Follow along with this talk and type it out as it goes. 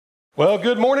Well,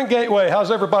 good morning, Gateway. How's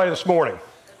everybody this morning?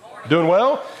 Doing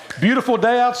well? Beautiful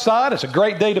day outside. It's a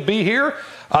great day to be here.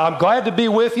 I'm glad to be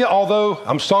with you, although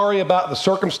I'm sorry about the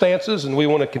circumstances, and we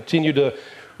want to continue to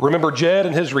remember Jed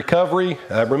and his recovery.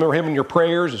 Remember him in your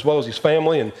prayers as well as his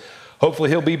family, and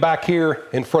hopefully he'll be back here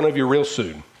in front of you real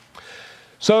soon.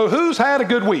 So who's had a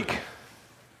good week?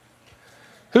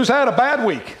 Who's had a bad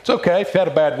week? It's okay if you've had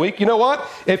a bad week. You know what?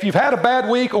 If you've had a bad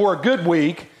week or a good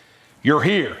week, you're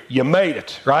here. You made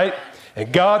it, right?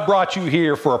 And God brought you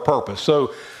here for a purpose.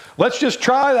 So let's just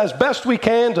try as best we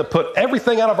can to put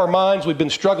everything out of our minds we've been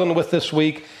struggling with this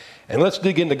week, and let's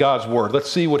dig into God's Word.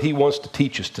 Let's see what He wants to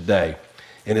teach us today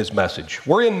in His message.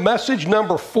 We're in message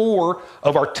number 4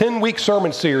 of our 10-week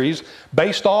sermon series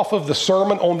based off of the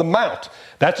Sermon on the Mount.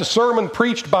 That's a sermon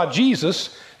preached by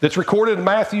Jesus that's recorded in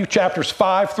Matthew chapters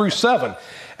 5 through 7.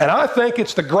 And I think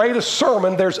it's the greatest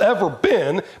sermon there's ever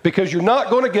been because you're not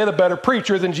going to get a better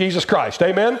preacher than Jesus Christ.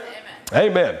 Amen? Amen.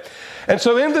 Amen. And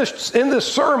so in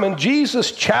this sermon,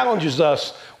 Jesus challenges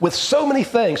us with so many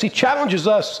things. He challenges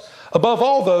us, above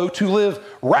all, though, to live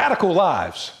radical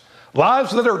lives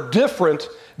that are different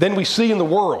than we see in the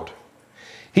world.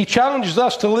 He challenges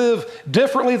us to live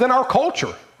differently than our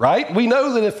culture, right? We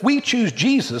know that if we choose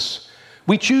Jesus,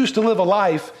 we choose to live a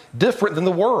life different than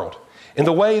the world in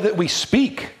the way that we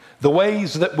speak, the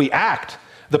ways that we act,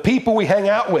 the people we hang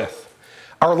out with.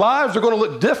 Our lives are going to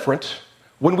look different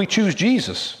when we choose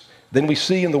Jesus than we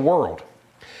see in the world.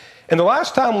 And the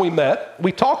last time we met,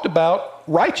 we talked about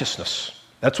righteousness.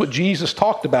 That's what Jesus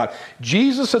talked about.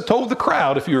 Jesus had told the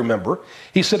crowd, if you remember,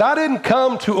 he said, I didn't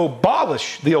come to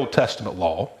abolish the Old Testament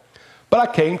law, but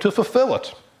I came to fulfill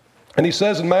it. And he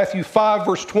says in Matthew 5,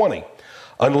 verse 20,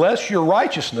 unless your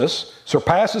righteousness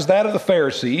surpasses that of the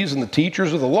Pharisees and the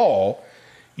teachers of the law,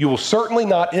 you will certainly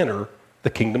not enter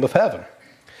the kingdom of heaven.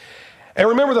 And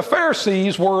remember, the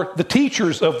Pharisees were the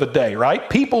teachers of the day, right?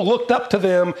 People looked up to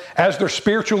them as their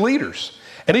spiritual leaders.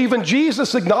 And even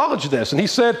Jesus acknowledged this. And he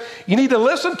said, you need to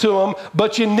listen to them,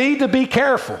 but you need to be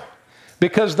careful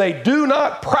because they do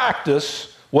not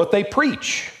practice what they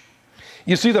preach.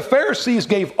 You see, the Pharisees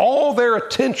gave all their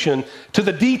attention to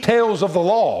the details of the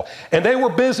law, and they were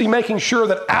busy making sure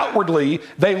that outwardly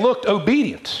they looked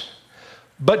obedient.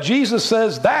 But Jesus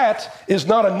says that is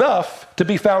not enough to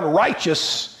be found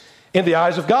righteous in the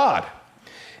eyes of God.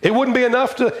 It wouldn't be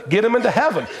enough to get them into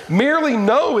heaven. Merely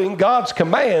knowing God's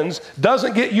commands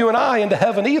doesn't get you and I into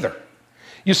heaven either.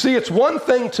 You see, it's one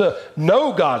thing to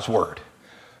know God's word,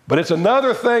 but it's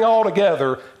another thing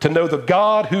altogether to know the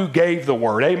God who gave the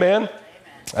word. Amen?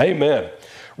 Amen.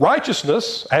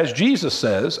 Righteousness, as Jesus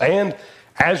says, and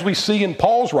as we see in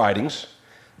Paul's writings,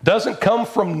 doesn't come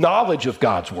from knowledge of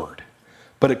God's word,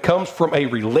 but it comes from a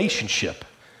relationship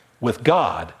with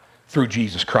God through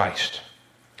Jesus Christ.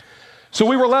 So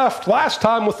we were left last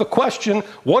time with the question,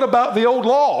 what about the old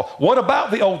law? What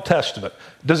about the Old Testament?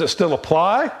 Does it still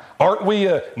apply? Aren't we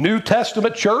a New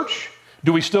Testament church?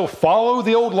 Do we still follow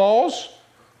the old laws?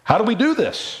 How do we do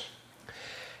this?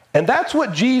 And that's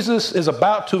what Jesus is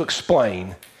about to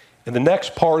explain in the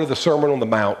next part of the Sermon on the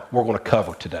Mount we're going to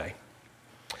cover today.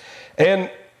 And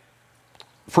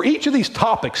for each of these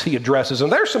topics he addresses,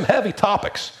 and there's some heavy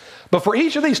topics, but for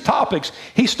each of these topics,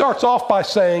 he starts off by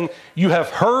saying, you have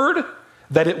heard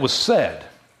that it was said.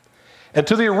 And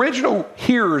to the original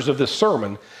hearers of this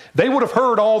sermon, they would have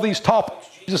heard all these topics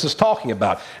Jesus is talking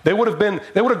about. They would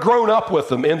have grown up with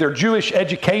them in their Jewish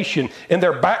education, in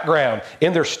their background,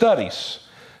 in their studies.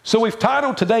 So we've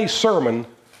titled today's sermon,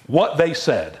 What They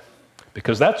Said,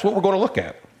 because that's what we're going to look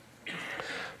at.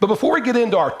 But before we get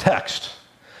into our text,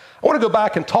 I want to go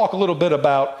back and talk a little bit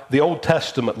about the Old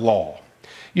Testament law.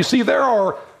 You see, there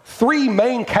are 3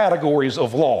 main categories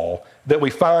of law that we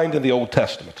find in the Old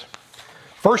Testament.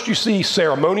 First, you see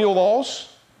ceremonial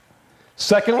laws.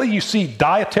 Secondly, you see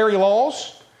dietary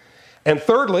laws. And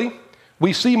thirdly,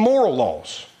 we see moral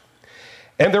laws.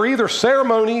 And they're either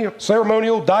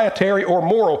ceremonial, dietary, or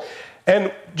moral.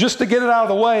 And just to get it out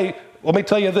of the way, let me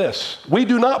tell you this. We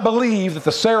do not believe that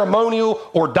the ceremonial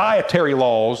or dietary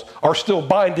laws are still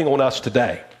binding on us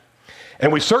today.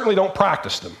 And we certainly don't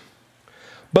practice them.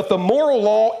 But the moral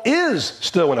law is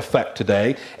still in effect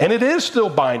today, and it is still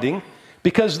binding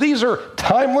because these are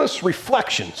timeless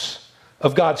reflections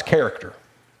of God's character.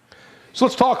 So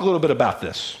let's talk a little bit about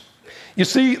this. You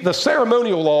see, the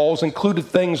ceremonial laws included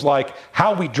things like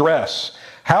how we dress,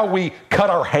 how we cut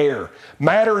our hair,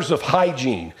 matters of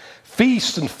hygiene,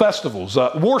 feasts and festivals,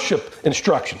 worship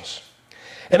instructions.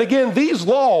 And again, these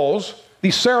laws,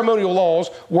 these ceremonial laws,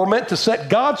 were meant to set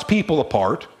God's people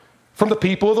apart from the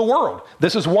people of the world.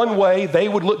 This is one way they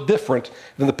would look different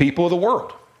than the people of the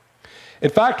world. In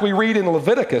fact, we read in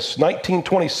Leviticus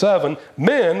 19:27,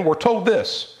 men were told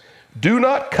this: do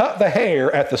not cut the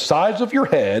hair at the sides of your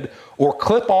head or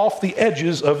clip off the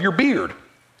edges of your beard.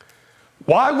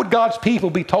 Why would God's people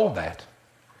be told that?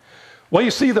 Well,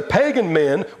 you see, the pagan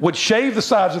men would shave the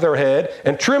sides of their head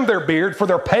and trim their beard for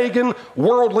their pagan,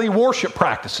 worldly worship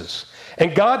practices.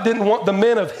 And God didn't want the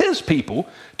men of his people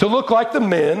to look like the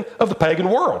men of the pagan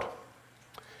world.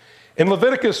 In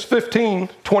Leviticus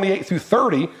 15:28 through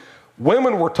 30,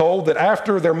 women were told that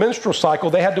after their menstrual cycle,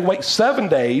 they had to wait 7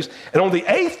 days, and on the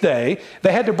 8th day,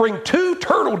 they had to bring 2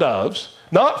 turtle doves,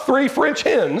 not 3 French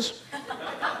hens,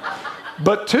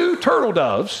 but 2 turtle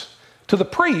doves to the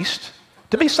priest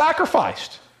to be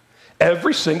sacrificed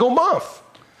every single month.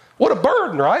 What a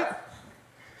burden, right?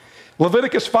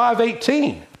 Leviticus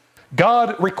 5:18,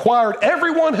 God required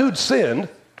everyone who'd sinned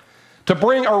to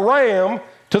bring a ram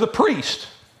to the priest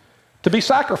to be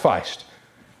sacrificed,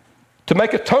 to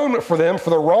make atonement for them for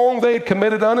the wrong they had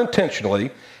committed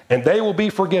unintentionally, and they will be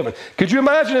forgiven. Could you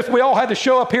imagine if we all had to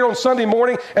show up here on Sunday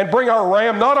morning and bring our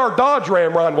ram, not our Dodge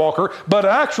Ram, Ryan Walker, but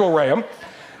an actual ram,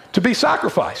 to be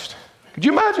sacrificed? Could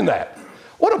you imagine that?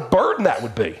 What a burden that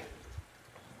would be.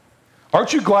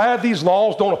 Aren't you glad these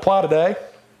laws don't apply today?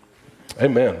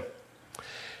 Amen.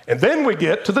 And then we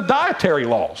get to the dietary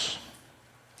laws.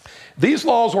 These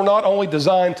laws were not only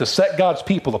designed to set God's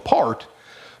people apart,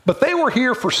 but they were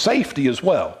here for safety as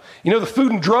well. You know, the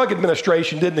Food and Drug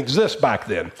Administration didn't exist back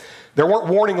then. There weren't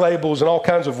warning labels and all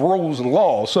kinds of rules and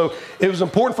laws. So it was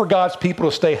important for God's people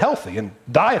to stay healthy, and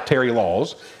dietary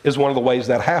laws is one of the ways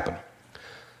that happened.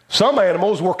 Some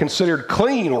animals were considered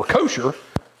clean or kosher,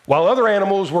 while other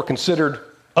animals were considered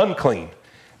unclean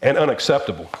and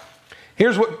unacceptable.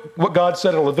 Here's what God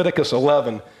said in Leviticus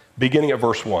 11, beginning at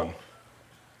verse 1.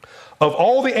 Of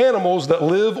all the animals that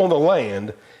live on the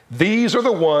land, these are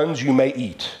the ones you may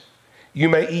eat. You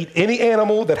may eat any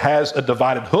animal that has a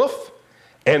divided hoof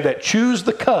and that chews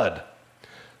the cud.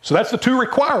 So that's the 2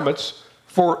 requirements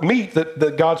for meat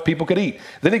that God's people could eat.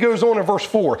 Then he goes on in verse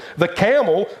 4. The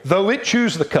camel, though it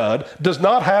chews the cud, does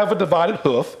not have a divided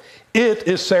hoof. It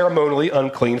is ceremonially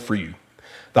unclean for you.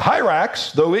 The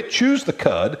hyrax, though it chews the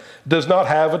cud, does not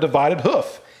have a divided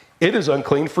hoof. It is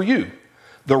unclean for you.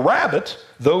 The rabbit,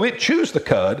 though it chews the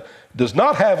cud, does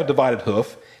not have a divided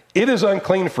hoof. It is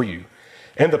unclean for you.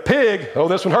 And the pig, oh,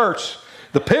 this one hurts.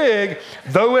 The pig,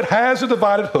 though it has a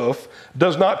divided hoof,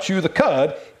 does not chew the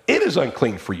cud. It is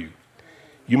unclean for you.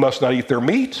 You must not eat their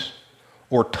meat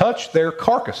or touch their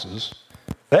carcasses.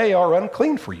 They are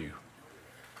unclean for you.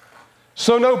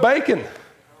 So no bacon,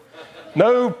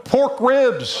 no pork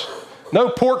ribs, no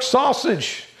pork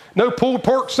sausage, no pulled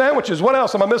pork sandwiches. What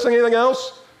else? Am I missing anything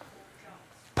else?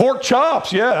 Pork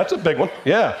chops. Yeah, that's a big one.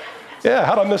 Yeah.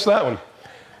 How'd I miss that one?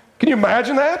 Can you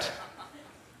imagine that?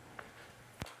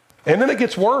 And then it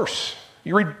gets worse.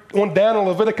 You read on down in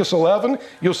Leviticus 11,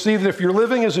 you'll see that if you're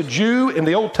living as a Jew in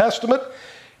the Old Testament,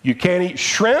 you can't eat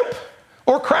shrimp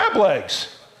or crab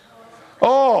legs.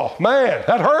 Oh, man,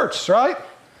 that hurts, right?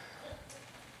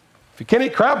 If you can't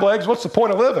eat crab legs, what's the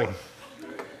point of living?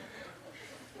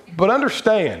 But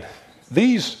understand,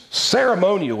 these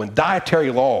ceremonial and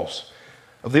dietary laws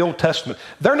of the Old Testament,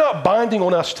 they're not binding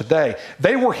on us today.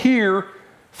 They were here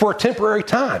for a temporary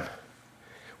time.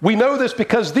 We know this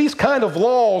because these kind of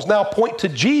laws now point to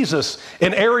Jesus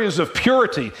in areas of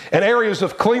purity and areas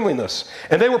of cleanliness.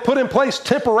 And they were put in place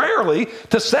temporarily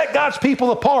to set God's people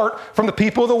apart from the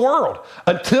people of the world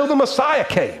until the Messiah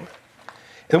came.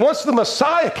 And once the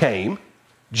Messiah came,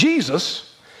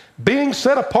 Jesus, being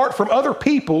set apart from other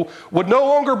people, would no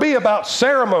longer be about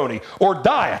ceremony or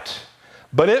diet,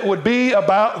 but it would be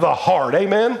about the heart.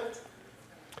 Amen?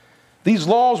 These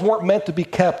laws weren't meant to be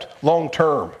kept long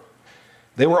term.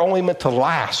 They were only meant to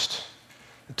last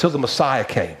until the Messiah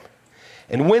came.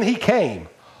 And when he came,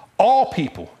 all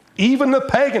people, even the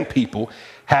pagan people,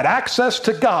 had access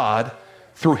to God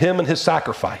through him and his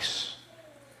sacrifice.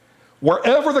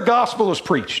 Wherever the gospel was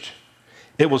preached,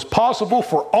 it was possible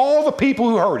for all the people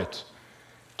who heard it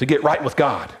to get right with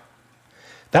God.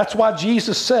 That's why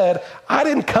Jesus said, I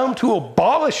didn't come to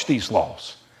abolish these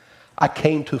laws. I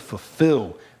came to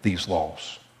fulfill these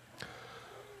laws.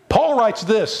 Paul writes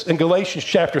this in Galatians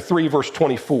chapter 3, verse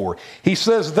 24. He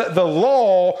says that the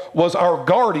law was our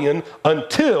guardian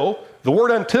until, the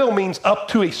word until means up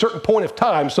to a certain point of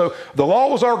time. So the law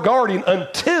was our guardian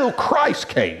until Christ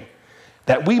came,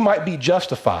 that we might be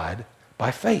justified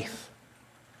by faith.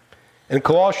 In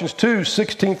Colossians 2,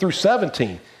 16 through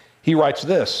 17, he writes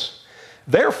this.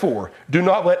 Therefore, do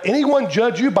not let anyone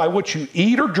judge you by what you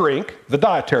eat or drink, the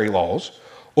dietary laws,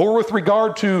 or with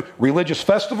regard to religious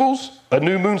festivals, a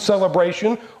new moon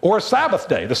celebration, or a Sabbath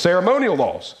day, the ceremonial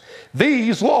laws.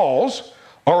 These laws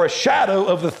are a shadow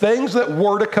of the things that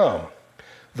were to come.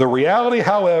 The reality,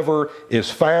 however, is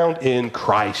found in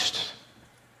Christ.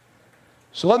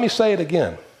 So let me say it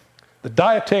again. The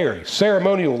dietary,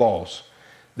 ceremonial laws,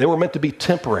 they were meant to be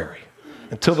temporary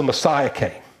until the Messiah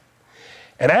came.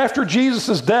 And after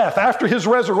Jesus' death, after his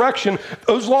resurrection,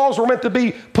 those laws were meant to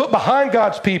be put behind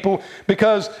God's people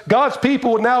because God's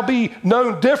people would now be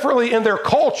known differently in their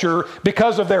culture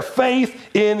because of their faith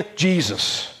in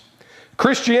Jesus.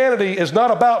 Christianity is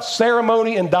not about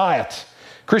ceremony and diet.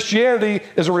 Christianity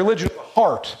is a religion of the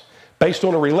heart based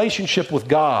on a relationship with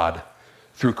God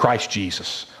through Christ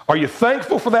Jesus. Are you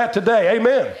thankful for that today?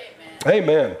 Amen. Amen.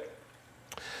 Amen.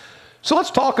 So let's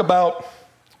talk about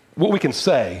what we can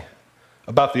say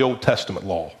about the Old Testament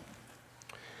law.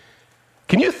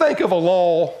 Can you think of a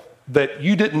law that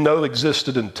you didn't know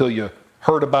existed until you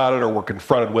heard about it or were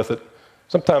confronted with it?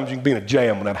 Sometimes you can be in a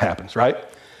jam when that happens, right?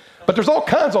 But there's all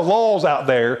kinds of laws out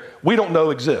there we don't know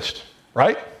exist,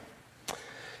 right?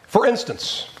 For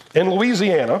instance, in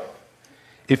Louisiana,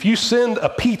 if you send a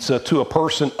pizza to a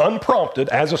person unprompted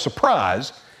as a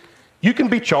surprise, you can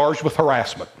be charged with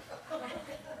harassment.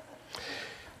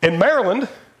 In Maryland,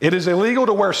 it is illegal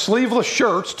to wear sleeveless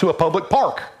shirts to a public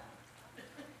park.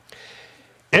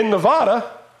 In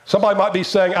Nevada, somebody might be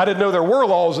saying, I didn't know there were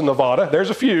laws in Nevada.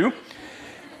 There's a few.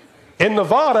 In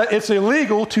Nevada, it's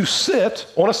illegal to sit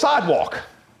on a sidewalk.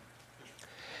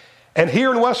 And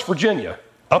here in West Virginia,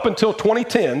 up until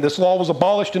 2010, this law was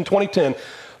abolished in 2010,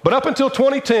 but up until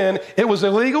 2010, it was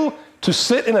illegal to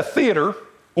sit in a theater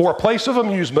or a place of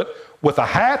amusement with a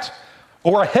hat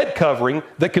or a head covering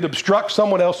that could obstruct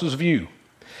someone else's view.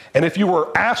 And if you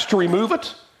were asked to remove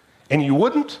it and you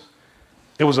wouldn't,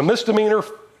 it was a misdemeanor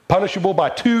punishable by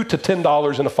 $2 to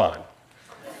 $10 and a fine.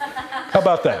 How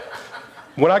about that?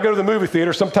 When I go to the movie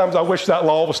theater, sometimes I wish that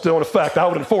law was still in effect. I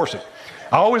would enforce it.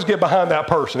 I always get behind that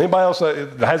person. Anybody else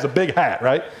that has a big hat,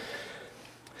 right?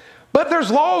 But there's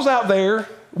laws out there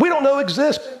we don't know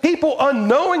exist. People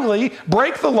unknowingly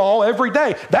break the law every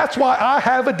day. That's why I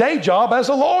have a day job as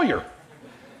a lawyer.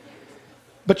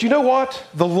 But you know what?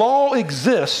 The law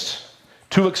exists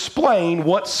to explain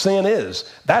what sin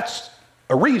is. That's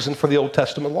a reason for the Old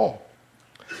Testament law.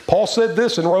 Paul said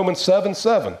this in Romans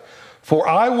 7:7. For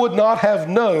I would not have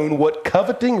known what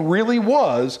coveting really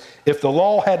was if the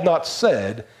law had not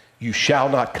said, you shall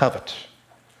not covet.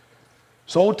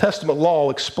 So Old Testament law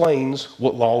explains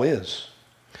what law is.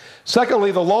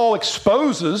 Secondly, the law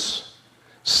exposes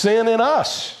sin in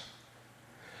us.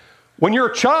 When you're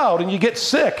a child and you get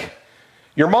sick,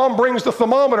 your mom brings the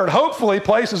thermometer and hopefully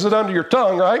places it under your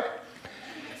tongue, right?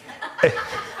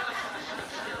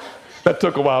 That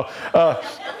took a while.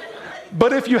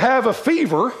 But if you have a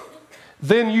fever,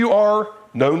 then you are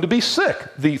known to be sick.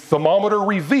 The thermometer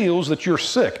reveals that you're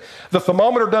sick. The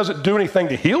thermometer doesn't do anything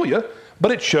to heal you,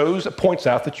 but it points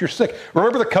out that you're sick.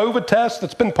 Remember the COVID test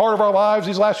that's been part of our lives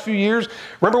these last few years?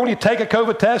 Remember when you take a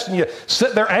COVID test and you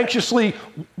sit there anxiously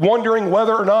wondering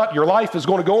whether or not your life is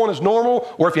going to go on as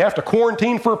normal or if you have to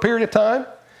quarantine for a period of time?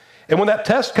 And when that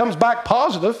test comes back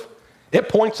positive, it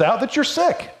points out that you're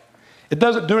sick. It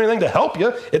doesn't do anything to help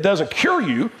you. It doesn't cure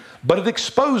you, but it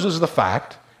exposes the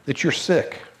fact that you're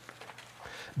sick.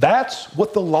 That's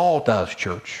what the law does,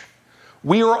 church.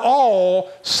 We are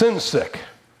all sin sick.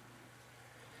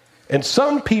 And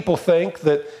some people think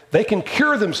that they can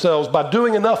cure themselves by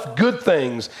doing enough good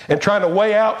things and trying to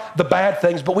weigh out the bad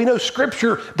things, but we know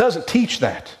Scripture doesn't teach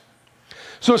that.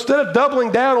 So instead of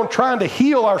doubling down on trying to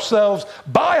heal ourselves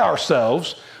by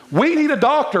ourselves, we need a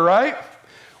doctor, right?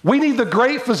 We need the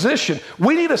great physician.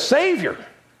 We need a Savior.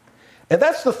 And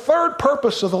that's the third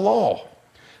purpose of the law.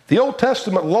 The Old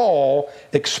Testament law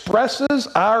expresses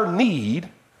our need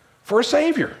for a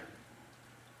Savior.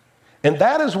 And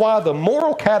that is why the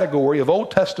moral category of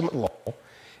Old Testament law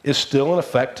is still in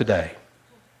effect today.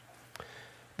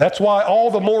 That's why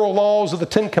all the moral laws of the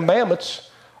Ten Commandments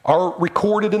are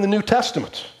recorded in the New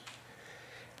Testament.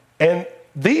 And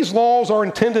these laws are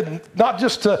intended not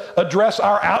just to address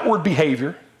our outward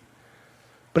behavior,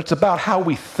 but it's about how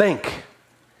we think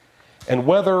and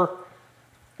whether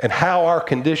and how our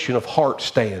condition of heart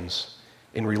stands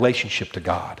in relationship to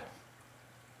God.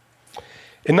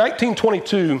 In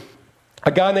 1922,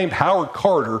 a guy named Howard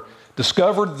Carter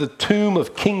discovered the tomb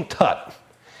of King Tut.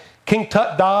 King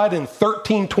Tut died in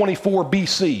 1324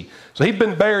 BC, so he'd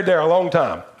been buried there a long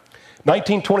time.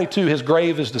 1922, his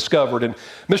grave is discovered, and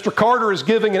Mr. Carter is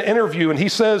giving an interview, and he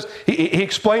says, he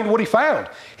explained what he found.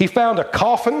 He found a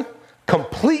coffin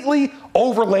completely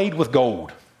overlaid with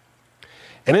gold.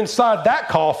 And inside that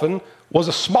coffin was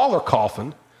a smaller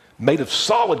coffin made of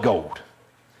solid gold.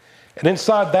 And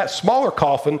inside that smaller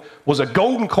coffin was a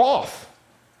golden cloth.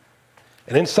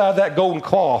 And inside that golden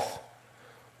cloth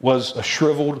was a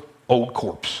shriveled old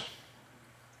corpse.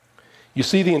 You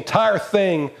see, the entire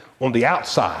thing on the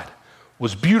outside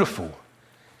was beautiful,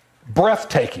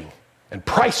 breathtaking, and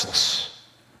priceless.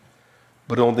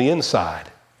 But on the inside,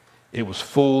 it was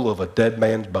full of a dead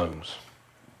man's bones.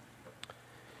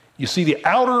 You see, the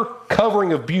outer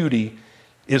covering of beauty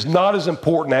is not as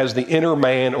important as the inner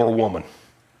man or woman.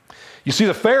 You see,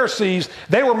 the Pharisees,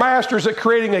 they were masters at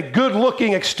creating a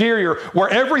good-looking exterior where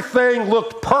everything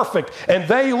looked perfect and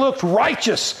they looked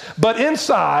righteous, but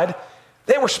inside,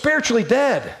 they were spiritually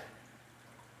dead.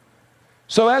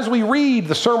 So as we read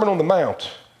the Sermon on the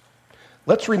Mount,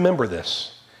 let's remember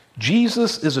this.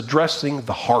 Jesus is addressing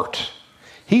the heart.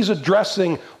 He's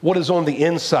addressing what is on the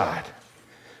inside,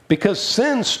 because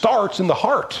sin starts in the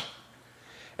heart.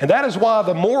 And that is why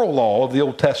the moral law of the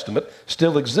Old Testament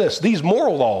still exists. These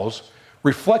moral laws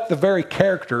reflect the very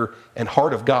character and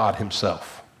heart of God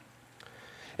himself.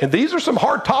 And these are some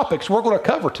hard topics we're going to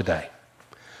cover today.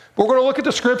 We're going to look at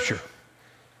the Scripture,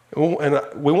 and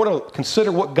we want to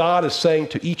consider what God is saying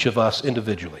to each of us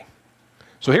individually.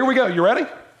 So here we go. You ready?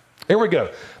 Here we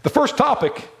go. The first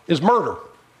topic is murder.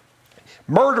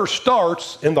 Murder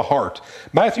starts in the heart.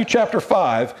 Matthew chapter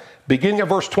 5, beginning at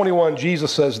verse 21,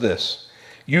 Jesus says this: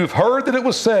 "You've heard that it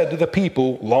was said to the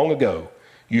people long ago,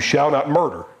 'You shall not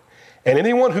murder,' and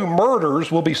anyone who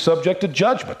murders will be subject to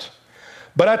judgment.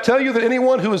 But I tell you that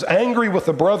anyone who is angry with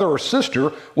a brother or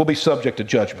sister will be subject to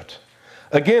judgment.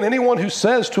 Again, anyone who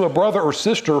says to a brother or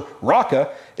sister, 'Raca,'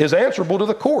 is answerable to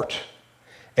the court.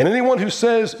 And anyone who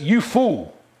says, 'You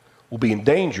fool,' will be in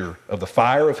danger of the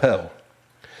fire of hell.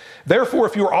 Therefore,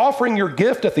 if you are offering your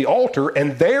gift at the altar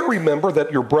and there remember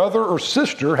that your brother or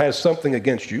sister has something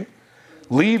against you,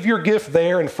 leave your gift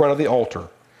there in front of the altar.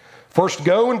 First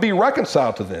go and be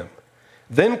reconciled to them.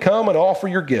 Then come and offer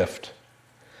your gift.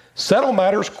 Settle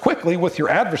matters quickly with your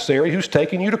adversary who's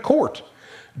taking you to court.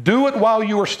 Do it while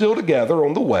you are still together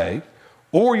on the way,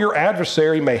 or your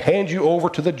adversary may hand you over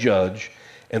to the judge,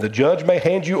 and the judge may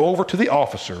hand you over to the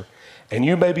officer, and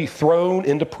you may be thrown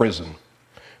into prison.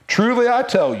 Truly, I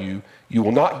tell you, you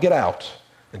will not get out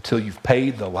until you've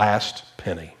paid the last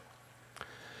penny."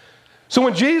 So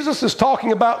when Jesus is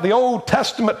talking about the Old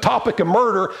Testament topic of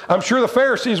murder, I'm sure the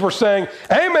Pharisees were saying,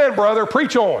 "Amen, brother,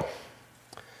 preach on."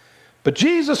 But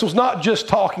Jesus was not just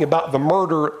talking about the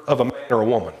murder of a man or a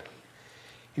woman.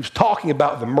 He was talking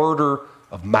about the murder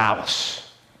of malice.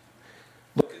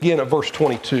 Look again at verse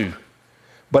 22.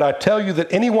 "But I tell you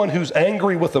that anyone who's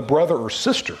angry with a brother or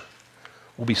sister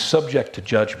will be subject to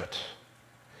judgment."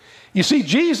 You see,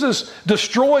 Jesus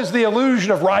destroys the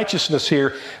illusion of righteousness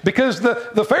here because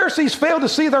the Pharisees failed to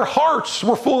see their hearts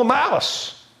were full of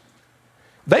malice.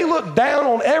 They looked down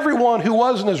on everyone who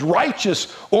wasn't as righteous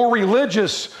or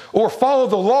religious or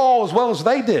followed the law as well as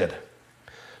they did.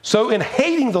 So in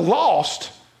hating the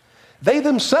lost, they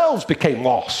themselves became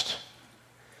lost.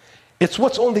 It's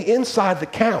what's on the inside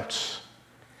that counts.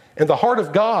 And the heart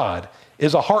of God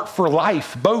is a heart for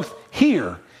life, both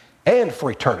here and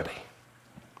for eternity.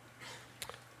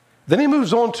 Then he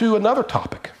moves on to another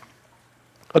topic,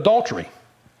 adultery.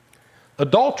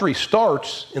 Adultery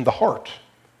starts in the heart.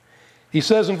 He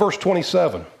says in verse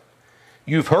 27,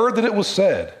 "You've heard that it was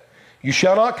said, 'You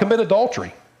shall not commit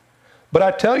adultery.' But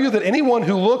I tell you that anyone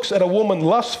who looks at a woman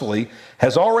lustfully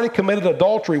has already committed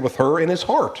adultery with her in his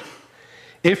heart.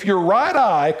 If your right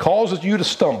eye causes you to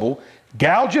stumble,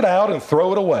 gouge it out and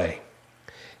throw it away.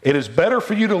 It is better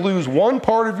for you to lose one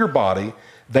part of your body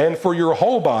than for your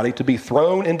whole body to be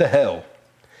thrown into hell.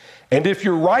 And if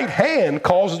your right hand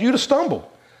causes you to stumble,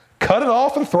 cut it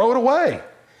off and throw it away.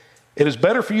 It is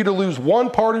better for you to lose one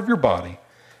part of your body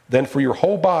than for your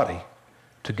whole body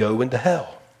to go into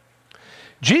hell."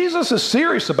 Jesus is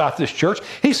serious about this, church.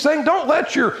 He's saying, don't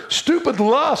let your stupid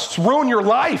lusts ruin your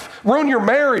life, ruin your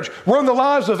marriage, ruin the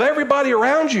lives of everybody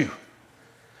around you.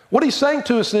 What he's saying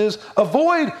to us is,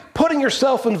 avoid putting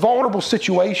yourself in vulnerable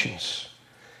situations.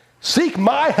 Seek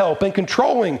my help in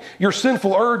controlling your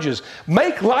sinful urges.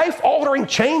 Make life-altering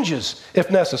changes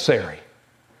if necessary.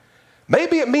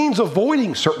 Maybe it means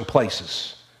avoiding certain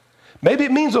places. Maybe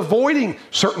it means avoiding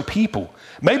certain people.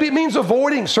 Maybe it means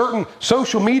avoiding certain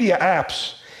social media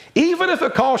apps. Even if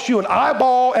it costs you an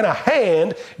eyeball and a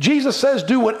hand, Jesus says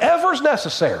do whatever's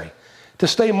necessary to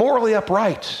stay morally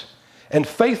upright and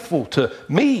faithful to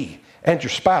me and your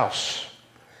spouse.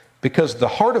 Because the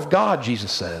heart of God,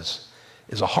 Jesus says,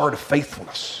 is a heart of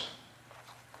faithfulness.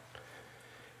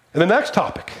 And the next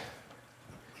topic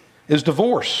is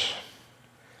divorce.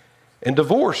 And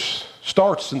divorce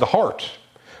starts in the heart.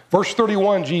 Verse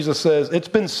 31, Jesus says, "It's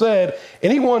been said,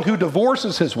 anyone who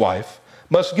divorces his wife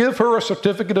must give her a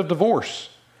certificate of divorce.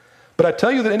 But I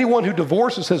tell you that anyone who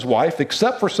divorces his wife,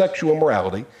 except for sexual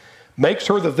immorality, makes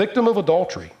her the victim of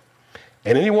adultery.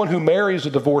 And anyone who marries a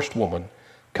divorced woman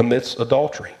commits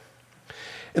adultery."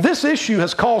 And this issue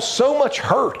has caused so much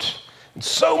hurt and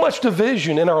so much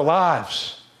division in our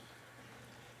lives.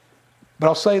 But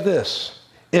I'll say this,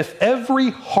 if every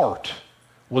heart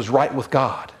was right with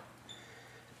God,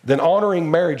 then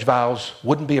honoring marriage vows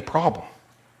wouldn't be a problem.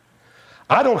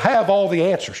 I don't have all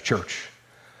the answers, church,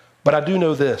 but I do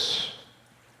know this.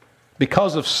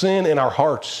 Because of sin in our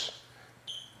hearts,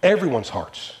 everyone's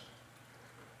hearts,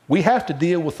 we have to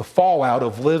deal with the fallout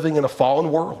of living in a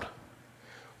fallen world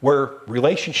where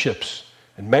relationships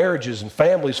and marriages and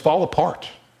families fall apart.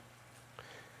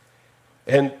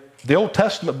 And the Old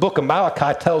Testament book of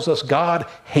Malachi tells us God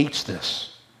hates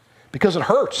this because it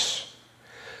hurts.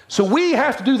 So we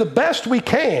have to do the best we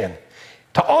can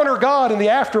to honor God in the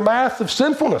aftermath of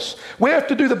sinfulness. We have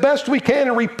to do the best we can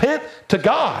and repent to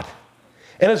God.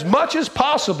 And as much as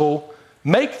possible,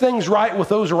 make things right with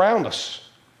those around us.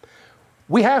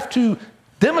 We have to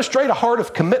demonstrate a heart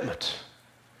of commitment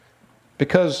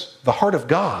because the heart of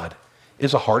God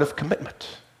is a heart of commitment.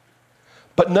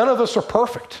 But none of us are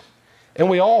perfect, and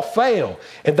we all fail.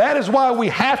 And that is why we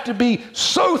have to be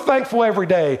so thankful every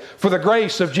day for the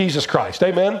grace of Jesus Christ.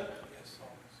 Amen?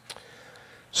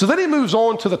 So then he moves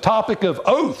on to the topic of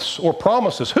oaths or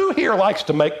promises. Who here likes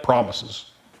to make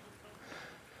promises?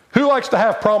 Who likes to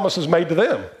have promises made to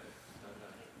them?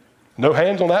 No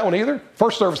hands on that one either?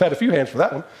 First service had a few hands for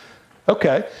that one.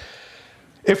 Okay.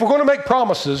 If we're going to make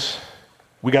promises,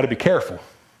 we got to be careful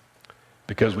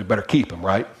because we better keep them,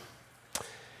 right?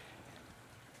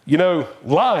 You know,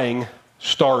 lying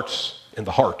starts in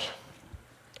the heart.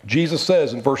 Jesus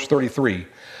says in verse 33,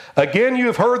 "Again, you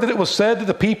have heard that it was said to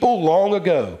the people long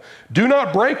ago, 'Do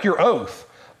not break your oath,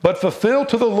 but fulfill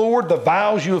to the Lord the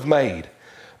vows you have made.'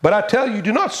 But I tell you,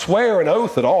 do not swear an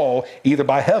oath at all, either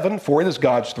by heaven, for it is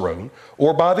God's throne,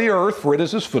 or by the earth, for it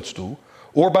is his footstool,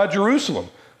 or by Jerusalem,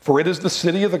 for it is the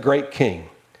city of the great king.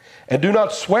 And do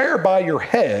not swear by your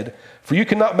head, for you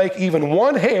cannot make even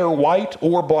one hair white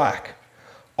or black.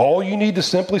 All you need to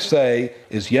simply say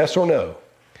is yes or no.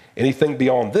 Anything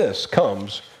beyond this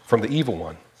comes from the evil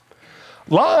one."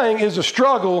 Lying is a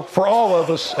struggle for all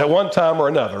of us at one time or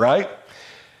another, right?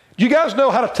 Do you guys know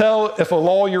how to tell if a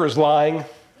lawyer is lying?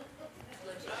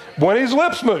 When his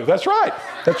lips move. That's right.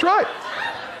 That's right.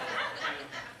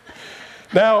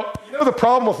 Now, you know the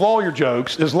problem with lawyer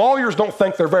jokes is lawyers don't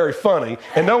think they're very funny,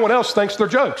 and no one else thinks they're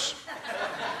jokes.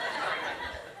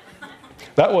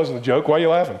 That wasn't a joke. Why are you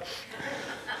laughing?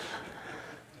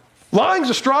 Lying's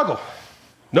a struggle.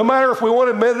 No matter if we want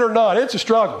to admit it or not, it's a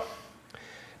struggle.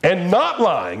 And not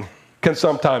lying can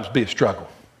sometimes be a struggle.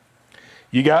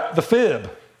 You got the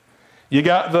fib. You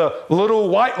got the little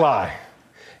white lie.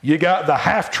 You got the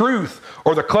half-truth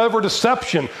or the clever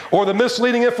deception or the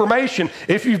misleading information.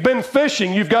 If you've been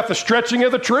fishing, you've got the stretching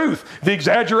of the truth, the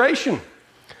exaggeration.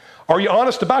 Are you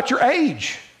honest about your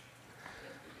age?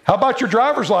 How about your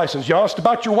driver's license? You honest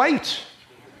about your weight?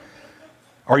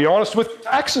 Are you honest with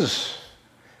taxes?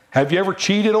 Have you ever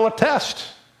cheated on a test?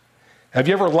 Have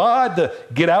you ever lied to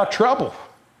get out of trouble?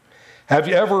 Have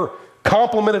you ever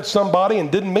complimented somebody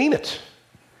and didn't mean it?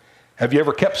 Have you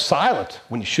ever kept silent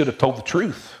when you should have told the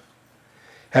truth?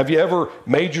 Have you ever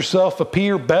made yourself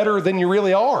appear better than you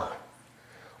really are?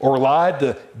 Or lied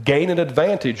to gain an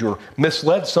advantage or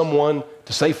misled someone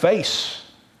to save face?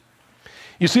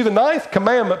 You see, the 9th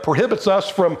commandment prohibits us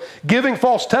from giving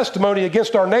false testimony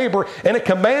against our neighbor, and it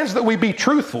commands that we be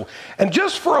truthful. And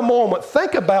just for a moment,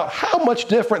 think about how much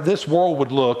different this world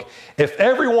would look if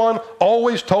everyone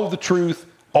always told the truth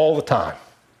all the time.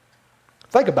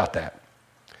 Think about that.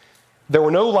 There were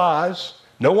no lies.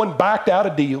 No one backed out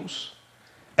of deals.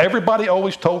 Everybody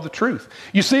always told the truth.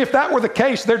 You see, if that were the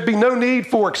case, there'd be no need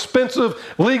for expensive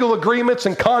legal agreements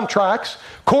and contracts.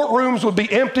 Courtrooms would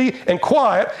be empty and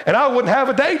quiet, and I wouldn't have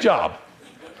a day job.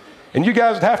 And you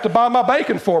guys would have to buy my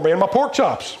bacon for me and my pork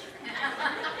chops.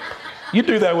 You'd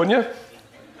do that, wouldn't you?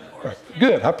 Right.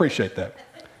 Good, I appreciate that.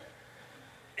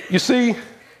 You see,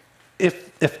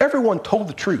 if everyone told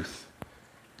the truth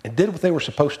and did what they were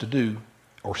supposed to do,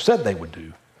 or said they would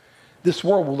do, this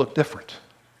world will look different.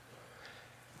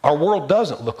 Our world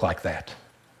doesn't look like that.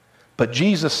 But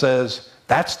Jesus says,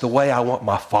 that's the way I want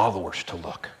my followers to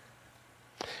look.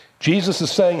 Jesus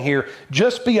is saying here,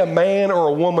 just be a man or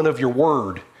a woman of your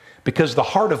word, because the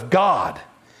heart of God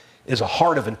is a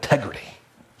heart of integrity.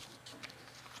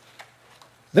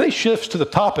 Then he shifts to the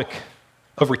topic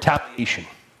of retaliation.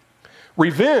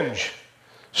 Revenge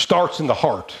starts in the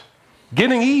heart.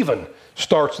 Getting even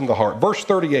starts in the heart. Verse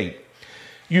 38,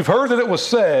 you've heard that it was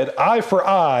said, eye for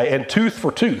eye and tooth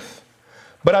for tooth.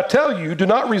 But I tell you, do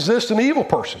not resist an evil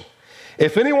person.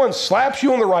 If anyone slaps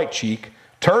you on the right cheek,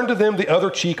 turn to them the other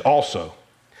cheek also.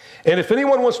 And if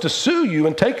anyone wants to sue you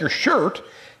and take your shirt,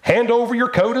 hand over your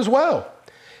coat as well.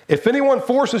 If anyone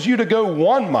forces you to go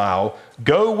 1 mile,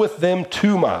 go with them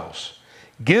 2 miles.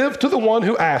 Give to the one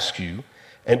who asks you,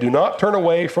 and do not turn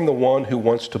away from the one who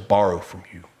wants to borrow from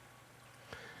you.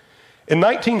 In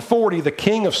 1940, the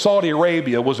king of Saudi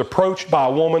Arabia was approached by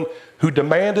a woman who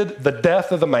demanded the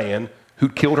death of the man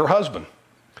who'd killed her husband.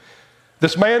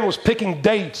 This man was picking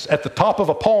dates at the top of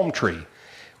a palm tree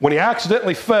when he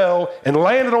accidentally fell and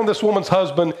landed on this woman's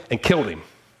husband and killed him.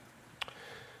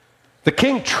 The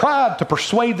king tried to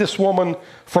persuade this woman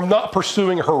from not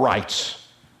pursuing her rights,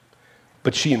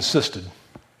 but she insisted.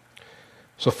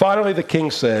 So finally the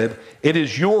king said, it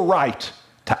is your right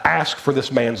to ask for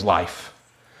this man's life,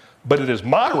 but it is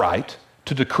my right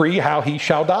to decree how he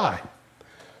shall die.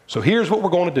 So here's what we're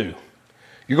going to do.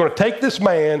 You're going to take this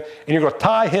man and you're going to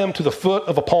tie him to the foot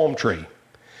of a palm tree.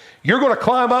 You're going to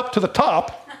climb up to the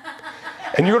top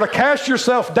and you're going to cast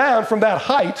yourself down from that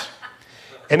height.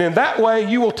 And in that way,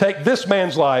 you will take this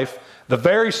man's life the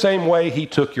very same way he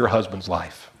took your husband's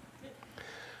life.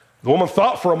 The woman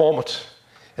thought for a moment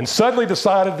and suddenly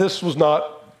decided this was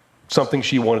not something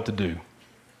she wanted to do.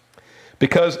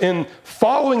 Because in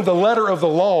following the letter of the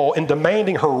law and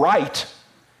demanding her right,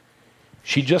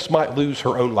 she just might lose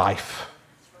her own life.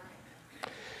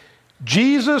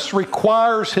 Jesus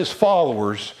requires his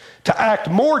followers to act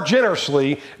more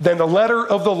generously than the letter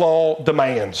of the law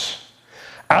demands.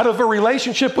 Out of a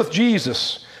relationship with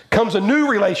Jesus comes a new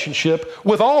relationship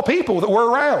with all people that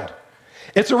we're around.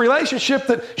 It's a relationship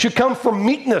that should come from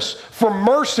meekness, from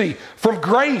mercy, from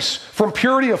grace, from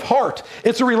purity of heart.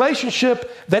 It's a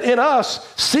relationship that in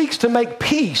us seeks to make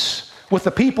peace with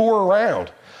the people we're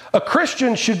around. A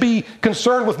Christian should be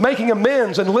concerned with making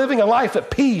amends and living a life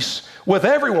at peace with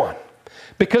everyone,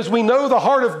 because we know the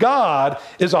heart of God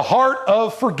is a heart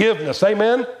of forgiveness.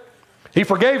 Amen? He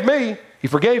forgave me. He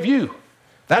forgave you.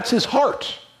 That's his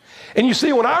heart. And you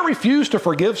see, when I refuse to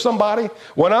forgive somebody,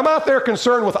 when I'm out there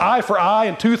concerned with eye for eye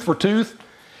and tooth for tooth,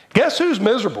 guess who's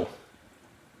miserable?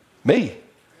 Me.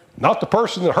 Not the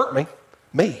person that hurt me.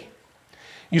 Me.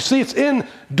 You see, it's in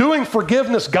doing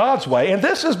forgiveness God's way, and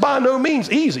this is by no means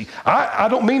easy. I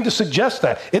don't mean to suggest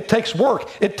that. It takes work.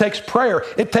 It takes prayer.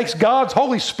 It takes God's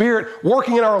Holy Spirit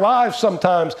working in our lives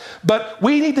sometimes. But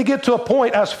we need to get to a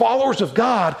point as followers of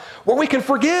God where we can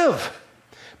forgive,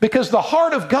 because the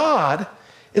heart of God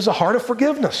is a heart of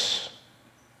forgiveness.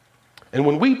 And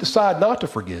when we decide not to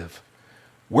forgive,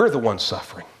 we're the ones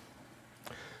suffering.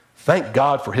 Thank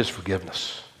God for his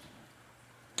forgiveness.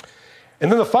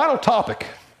 And then the final topic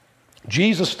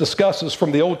Jesus discusses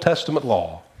from the Old Testament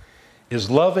law is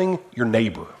loving your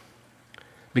neighbor,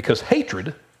 because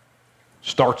hatred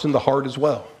starts in the heart as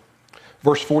well.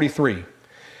 Verse 43,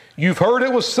 you've heard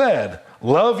it was said,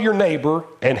 love your neighbor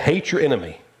and hate your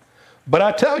enemy. But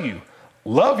I tell you,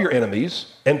 love your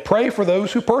enemies and pray for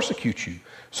those who persecute you,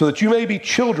 so that you may be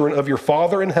children of your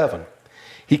Father in heaven.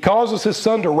 He causes his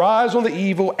sun to rise on the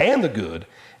evil and the good,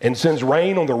 and sends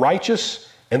rain on the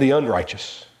righteous and the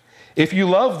unrighteous. If you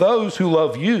love those who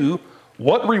love you,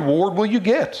 what reward will you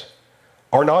get?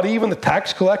 Are not even the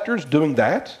tax collectors doing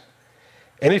that?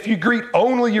 And if you greet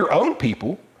only your own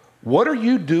people, what are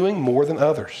you doing more than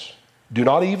others? Do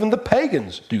not even the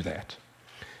pagans do that?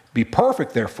 Be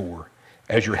perfect, therefore,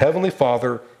 as your heavenly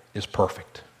Father is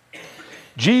perfect.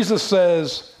 Jesus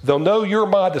says, they'll know you're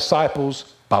my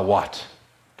disciples by what?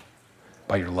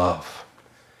 By your love.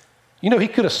 You know, he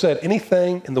could have said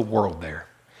anything in the world there.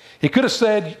 He could have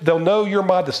said, they'll know you're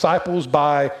my disciples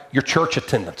by your church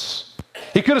attendance.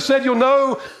 He could have said, they'll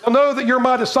know that you're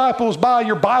my disciples by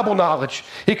your Bible knowledge.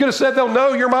 He could have said, they'll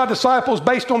know you're my disciples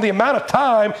based on the amount of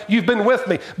time you've been with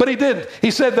me. But he didn't.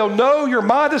 He said, they'll know you're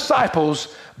my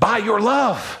disciples by your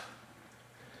love.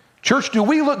 Church, do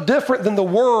we look different than the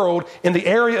world in the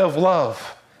area of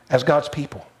love as God's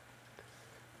people?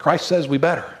 Christ says we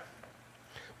better,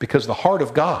 because the heart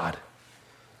of God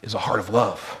is a heart of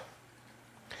love.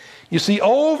 You see,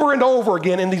 over and over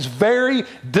again in these very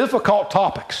difficult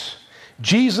topics,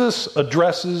 Jesus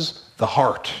addresses the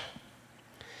heart.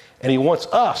 And he wants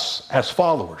us as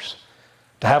followers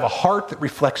to have a heart that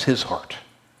reflects his heart.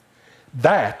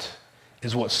 That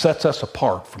is what sets us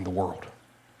apart from the world.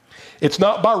 It's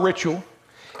not by ritual.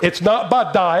 It's not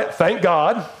by diet, thank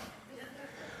God.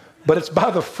 But it's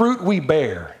by the fruit we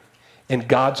bear in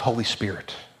God's Holy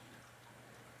Spirit.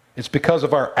 It's because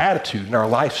of our attitude and our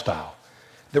lifestyle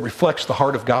that reflects the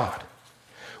heart of God.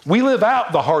 We live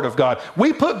out the heart of God.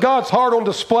 We put God's heart on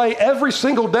display every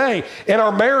single day in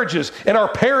our marriages, in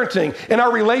our parenting, in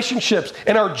our relationships,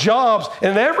 in our jobs,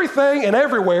 and everything and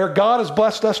everywhere God has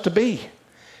blessed us to be.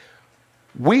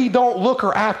 We don't look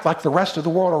or act like the rest of the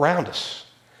world around us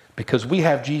because we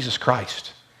have Jesus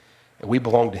Christ and we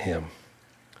belong to him.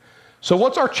 So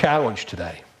what's our challenge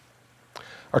today?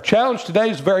 Our challenge today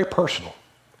is very personal.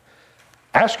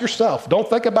 Ask yourself, don't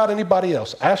think about anybody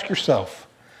else. Ask yourself,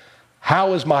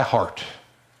 how is my heart?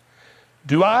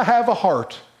 Do I have a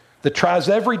heart that tries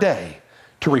every day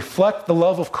to reflect the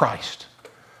love of Christ?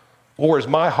 Or is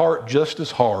my heart just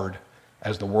as hard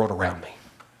as the world around me?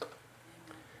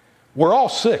 We're all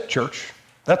sick, church.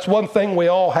 That's one thing we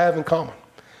all have in common.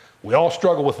 We all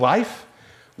struggle with life.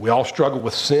 We all struggle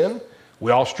with sin.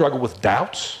 We all struggle with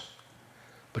doubts.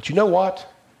 But you know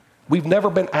what? We've never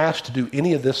been asked to do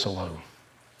any of this alone.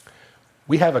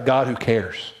 We have a God who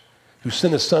cares, who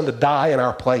sent his son to die in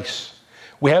our place.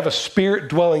 We have a spirit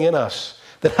dwelling in us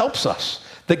that helps us,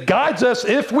 that guides us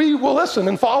if we will listen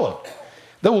and follow,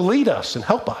 that will lead us and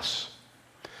help us.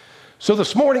 So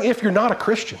this morning, if you're not a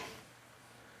Christian,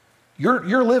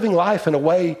 you're living life in a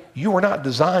way you were not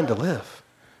designed to live,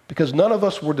 because none of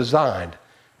us were designed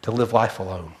to live life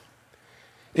alone.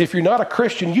 If you're not a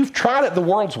Christian, you've tried it the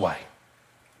world's way.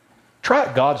 Try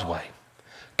it God's way.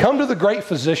 Come to the great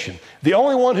physician, the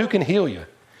only one who can heal you.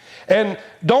 And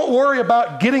don't worry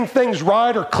about getting things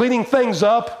right or cleaning things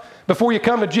up before you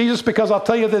come to Jesus, because I'll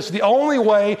tell you this, the only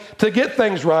way to get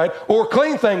things right or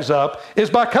clean things up is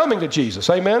by coming to Jesus.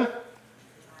 Amen?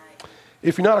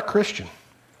 If you're not a Christian,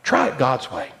 try it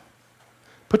God's way.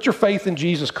 Put your faith in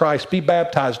Jesus Christ. Be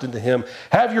baptized into him.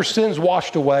 Have your sins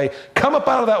washed away. Come up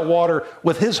out of that water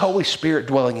with his Holy Spirit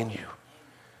dwelling in you.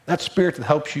 That spirit that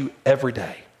helps you every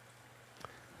day.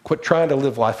 Quit trying to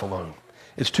live life alone.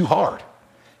 It's too hard,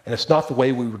 and it's not the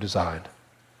way we were designed.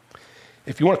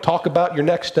 If you want to talk about your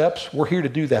next steps, we're here to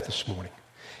do that this morning.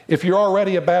 If you're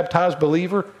already a baptized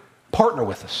believer, partner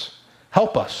with us.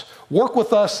 Help us. Work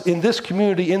with us in this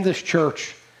community, in this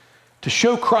church, to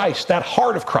show Christ, that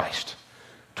heart of Christ,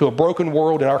 to a broken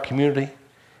world in our community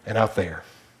and out there.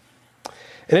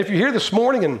 And if you're here this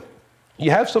morning and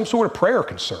you have some sort of prayer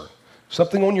concern,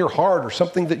 something on your heart or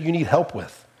something that you need help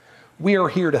with, we are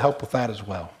here to help with that as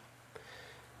well.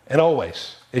 And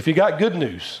always, if you got good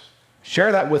news,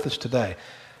 share that with us today.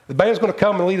 The band's going to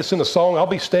come and lead us in a song. I'll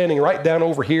be standing right down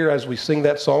over here as we sing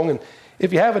that song. And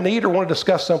if you have a need or want to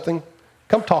discuss something,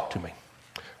 come talk to me.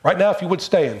 Right now, if you would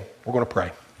stand, we're going to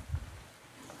pray.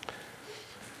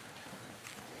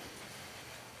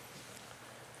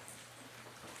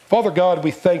 Father God,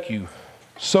 we thank you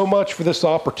so much for this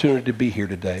opportunity to be here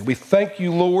today. We thank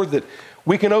you, Lord, that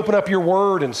we can open up your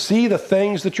word and see the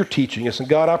things that you're teaching us. And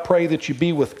God, I pray that you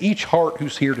be with each heart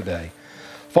who's here today.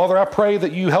 Father, I pray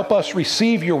that you help us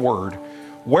receive your word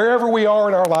wherever we are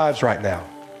in our lives right now.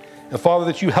 And Father,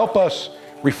 that you help us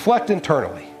reflect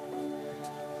internally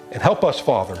and help us,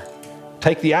 Father,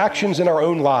 take the actions in our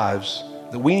own lives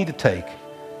that we need to take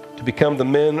to become the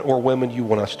men or women you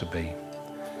want us to be.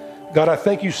 God, I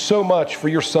thank you so much for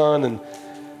your son and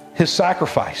his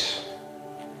sacrifice.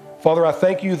 Father, I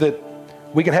thank you that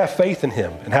we can have faith in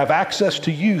him and have access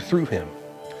to you through him.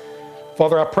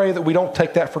 Father, I pray that we don't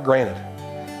take that for granted.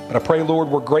 But I pray, Lord,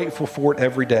 we're grateful for it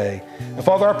every day. And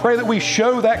Father, I pray that we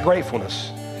show that gratefulness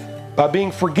by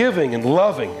being forgiving and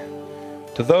loving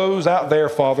to those out there,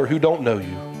 Father, who don't know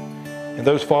you, and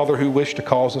those, Father, who wish to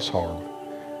cause us harm.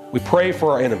 We pray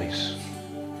for our enemies.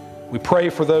 We pray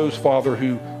for those, Father,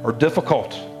 who are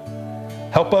difficult.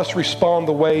 Help us respond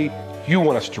the way you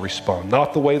want us to respond,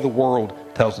 not the way the world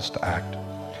tells us to act.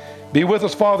 Be with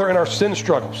us, Father, in our sin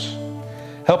struggles.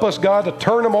 Help us, God, to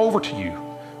turn them over to you,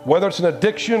 whether it's an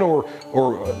addiction or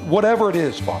whatever it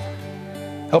is, Father.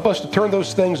 Help us to turn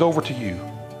those things over to you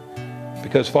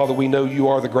because, Father, we know you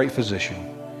are the great physician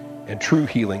and true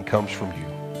healing comes from you.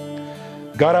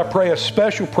 God, I pray a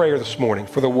special prayer this morning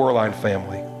for the Werline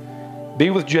family. Be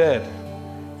with Jed.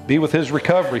 Be with his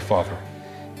recovery, Father.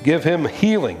 Give him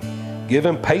healing. Give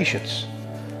him patience.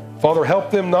 Father,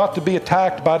 help them not to be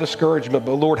attacked by discouragement,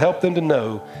 but Lord, help them to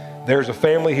know there's a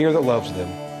family here that loves them.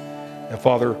 And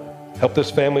Father, help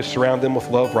this family surround them with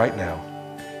love right now.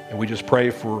 And we just pray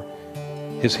for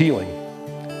his healing,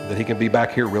 that he can be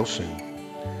back here real soon.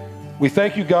 We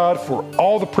thank you, God, for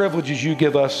all the privileges you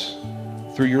give us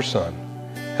through your Son.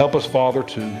 Help us, Father,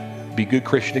 to be good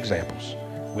Christian examples.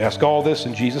 We ask all this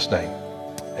in Jesus' name.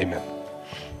 Amen.